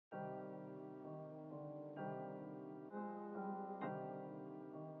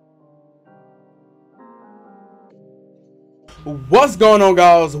What's going on,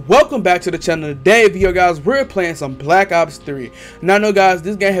 guys? Welcome back to the channel. Today video, guys, we're playing some Black Ops 3. Now I know, guys,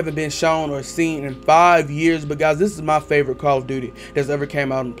 this game haven't been shown or seen in 5 years, but guys, this is my favorite Call of Duty that's ever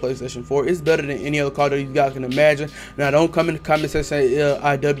came out on PlayStation 4. It's better than any other Call of Duty you guys can imagine. Now don't come in the comment section and say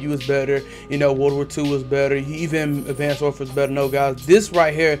IW is better, you know, World War II was better, even Advanced Warfare is better. No, guys, this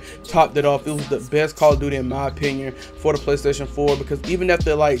right here topped it off. It was the best Call of Duty in my opinion for the PlayStation 4, because even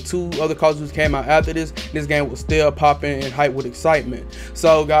after like 2 other Call of Duty came out after this game was still popping and hype with excitement.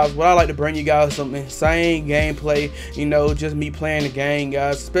 So guys, what I like to bring you guys some insane gameplay, you know, just me playing the game,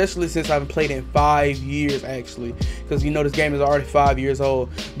 guys, especially since I haven't played in 5 years actually, because you know this game is already 5 years old.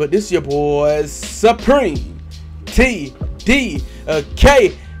 But this is your boy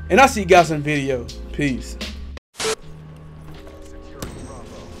SupremeTDK, and I'll see you guys in the video. Peace.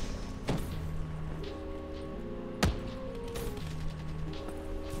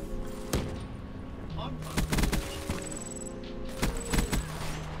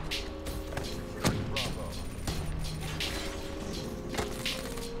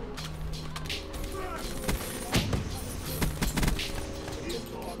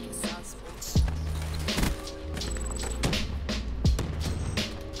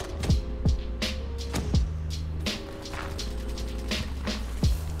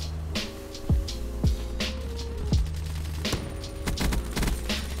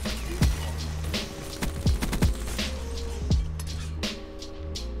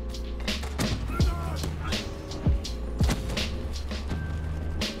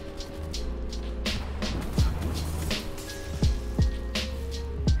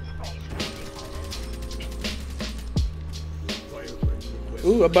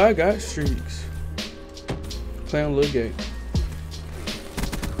 Ooh, I got streaks. Playing a little game.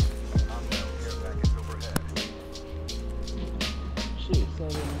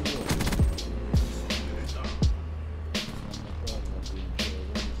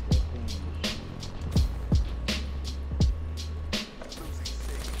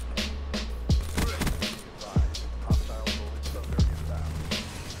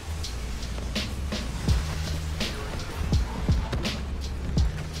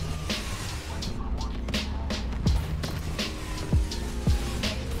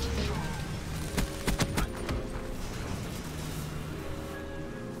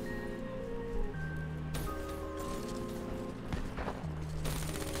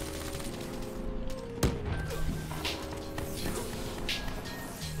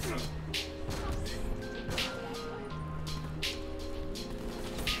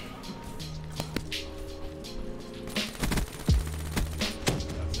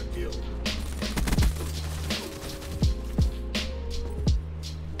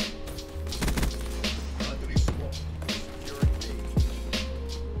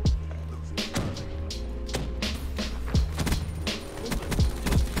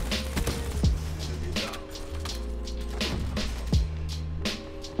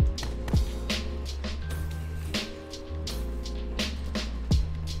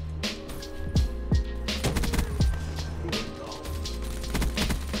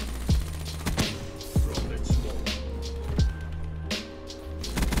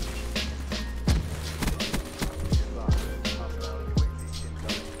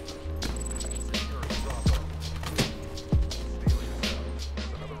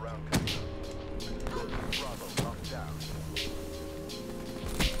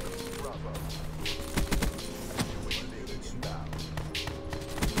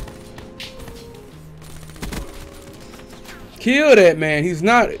 Kill that man. He's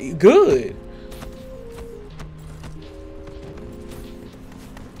not good.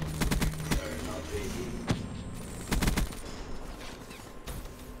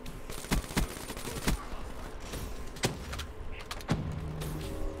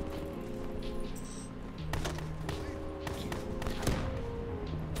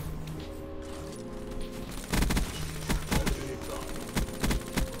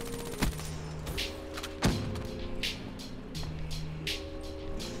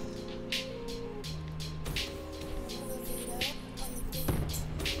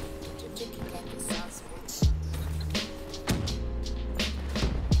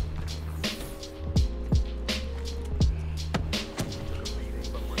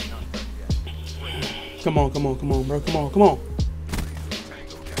 Come on, bro. Come on.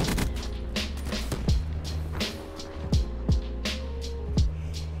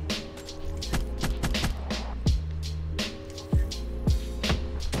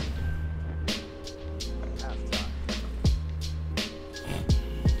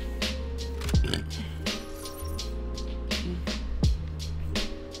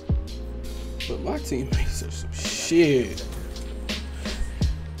 But my teammates are some shit.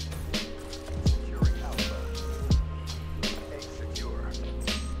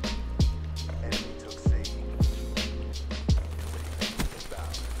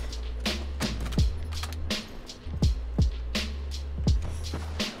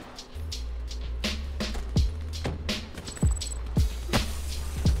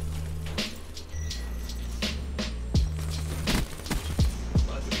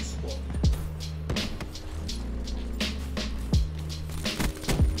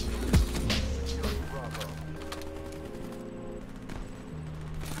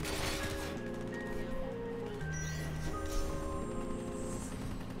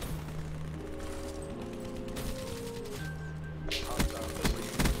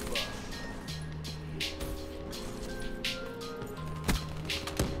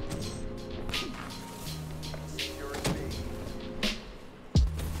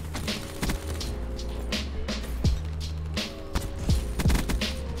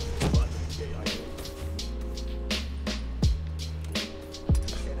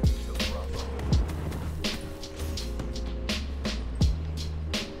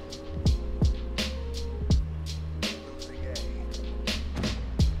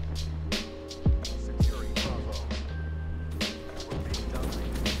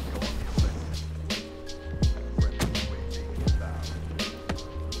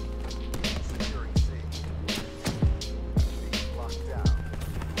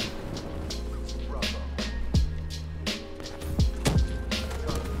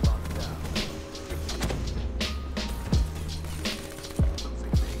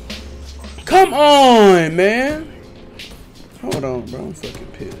 Come on, man. Hold on, bro. I'm fucking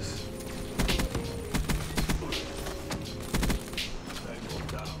pissed.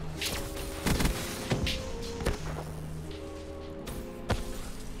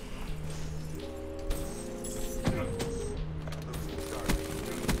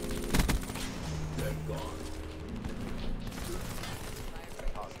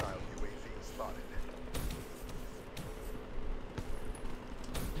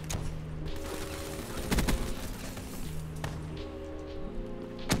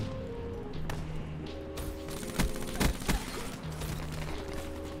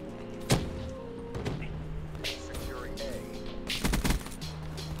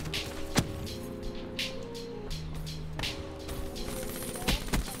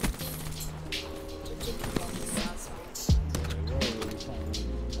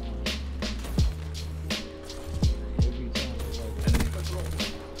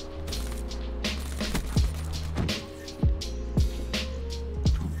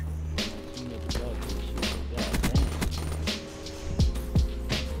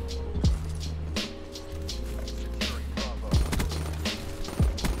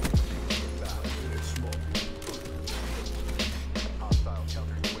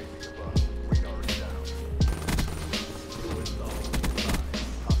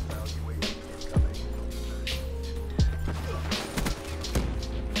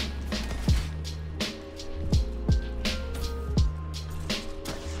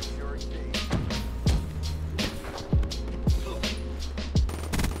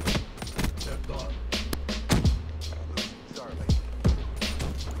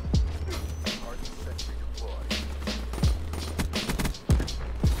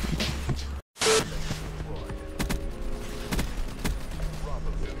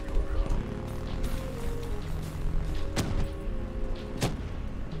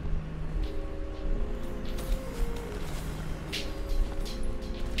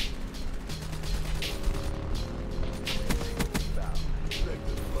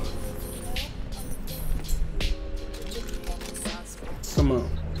 Come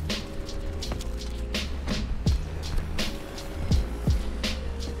on.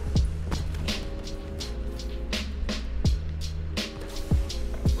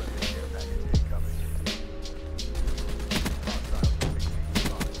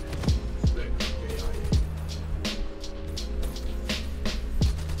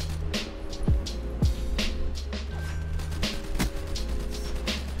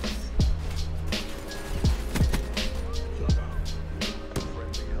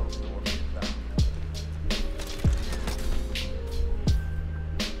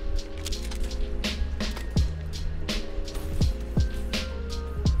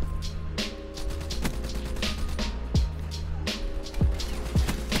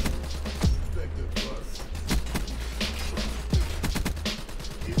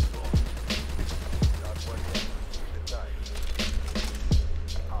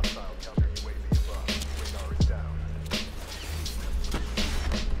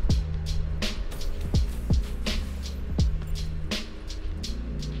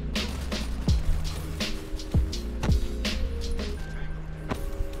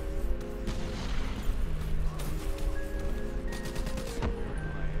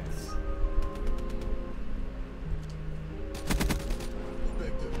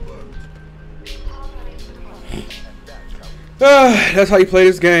 That's how you play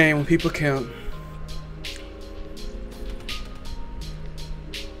this game when people count.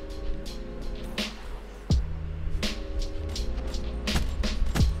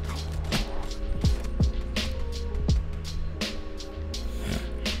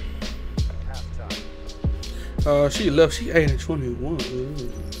 She left. She 8-21.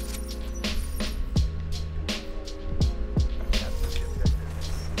 Ooh.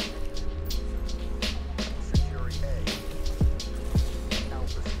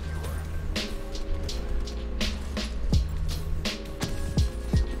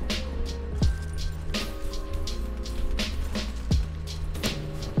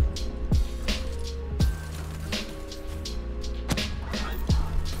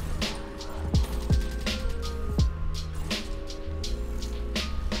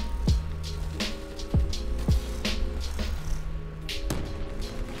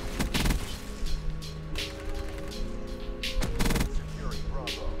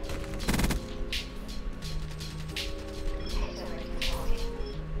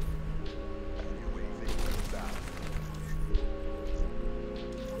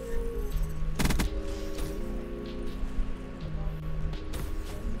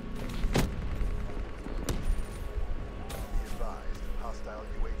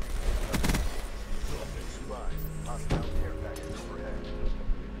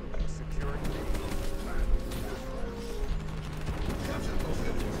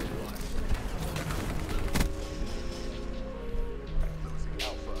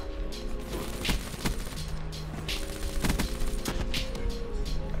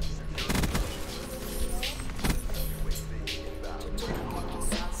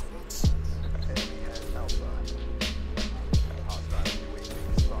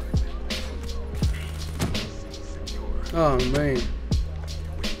 Oh man.